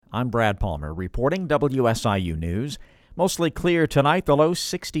I'm Brad Palmer reporting WSIU News. Mostly clear tonight, the low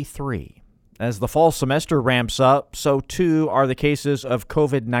 63. As the fall semester ramps up, so too are the cases of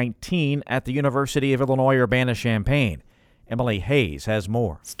COVID-19 at the University of Illinois Urbana-Champaign. Emily Hayes has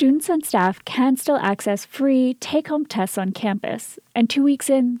more. Students and staff can still access free take-home tests on campus, and 2 weeks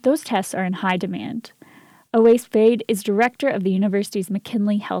in, those tests are in high demand. Awais Fade is director of the university's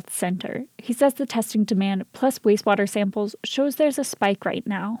McKinley Health Center. He says the testing demand plus wastewater samples shows there's a spike right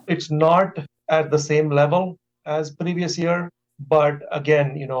now. It's not at the same level as previous year, but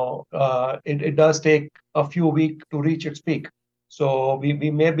again, it does take a few weeks to reach its peak. So we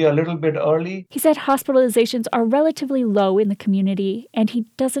may be a little bit early. He said hospitalizations are relatively low in the community, and he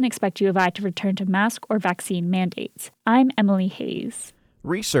doesn't expect U of I to return to mask or vaccine mandates. I'm Emily Hayes.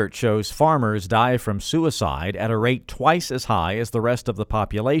 Research shows farmers die from suicide at a rate twice as high as the rest of the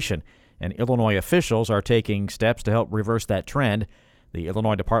population, and Illinois officials are taking steps to help reverse that trend. The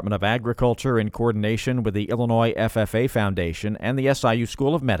Illinois Department of Agriculture, in coordination with the Illinois FFA Foundation and the SIU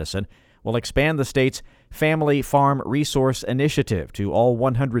School of Medicine, will expand the state's Family Farm Resource Initiative to all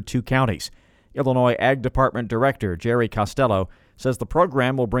 102 counties. Illinois Ag Department Director Jerry Costello says the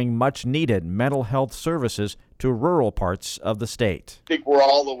program will bring much-needed mental health services to rural parts of the state. I think we're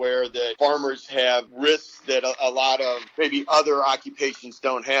all aware that farmers have risks that a lot of maybe other occupations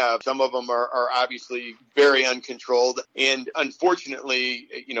don't have. Some of them are obviously very uncontrolled. And unfortunately,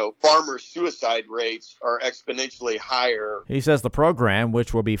 farmer suicide rates are exponentially higher. He says the program,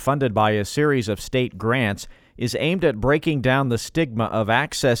 which will be funded by a series of state grants, is aimed at breaking down the stigma of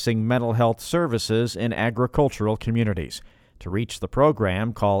accessing mental health services in agricultural communities. To reach the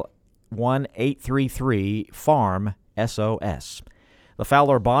program, call 1-833-FARM-SOS. The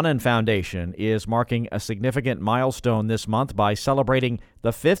Fowler-Bonin Foundation is marking a significant milestone this month by celebrating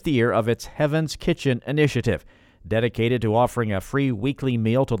the 5th year of its Heaven's Kitchen initiative. Dedicated to offering a free weekly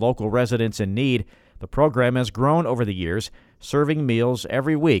meal to local residents in need, the program has grown over the years, serving meals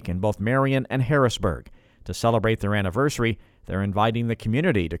every week in both Marion and Harrisburg. To celebrate their anniversary, they're inviting the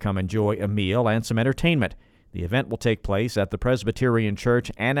community to come enjoy a meal and some entertainment. The event will take place at the Presbyterian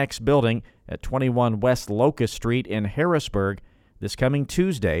Church Annex Building at 21 West Locust Street in Harrisburg this coming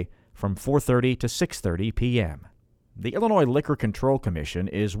Tuesday from 4:30 to 6:30 p.m. The Illinois Liquor Control Commission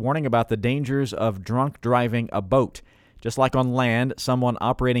is warning about the dangers of drunk driving a boat. Just like on land, someone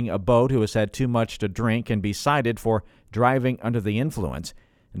operating a boat who has had too much to drink can be cited for driving under the influence.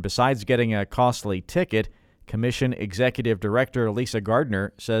 And besides getting a costly ticket, Commission Executive Director Lisa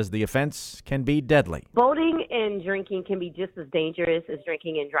Gardner says the offense can be deadly. Boating and drinking can be just as dangerous as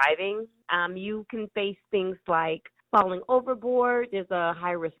drinking and driving. You can face things like falling overboard. There's a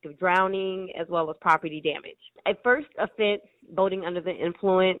high risk of drowning as well as property damage. A first offense, boating under the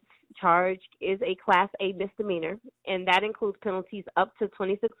influence charge, is a Class A misdemeanor, and that includes penalties up to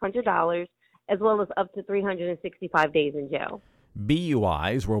 $2,600 as well as up to 365 days in jail.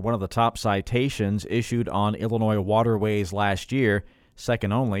 BUIs were one of the top citations issued on Illinois waterways last year,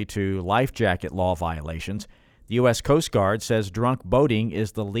 second only to life jacket law violations. The U.S. Coast Guard says drunk boating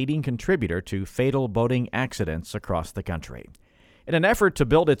is the leading contributor to fatal boating accidents across the country. In an effort to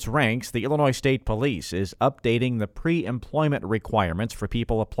build its ranks, the Illinois State Police is updating the pre-employment requirements for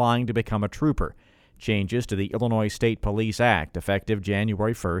people applying to become a trooper. Changes to the Illinois State Police Act, effective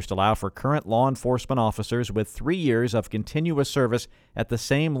January 1st, allow for current law enforcement officers with 3 years of continuous service at the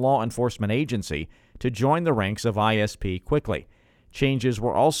same law enforcement agency to join the ranks of ISP quickly. Changes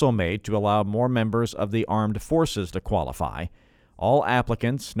were also made to allow more members of the armed forces to qualify. All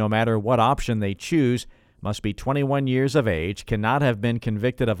applicants, no matter what option they choose, must be 21 years of age, cannot have been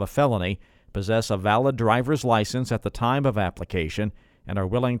convicted of a felony, possess a valid driver's license at the time of application, and are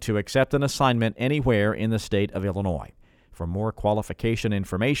willing to accept an assignment anywhere in the state of Illinois. For more qualification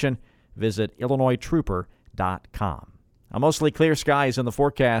information, visit illinoistrooper.com. A mostly clear skies in the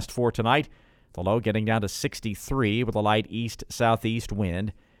forecast for tonight. The low getting down to 63 with a light east-southeast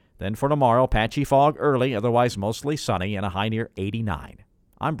wind. Then for tomorrow, patchy fog early, otherwise mostly sunny, and a high near 89.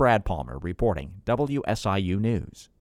 I'm Brad Palmer reporting WSIU News.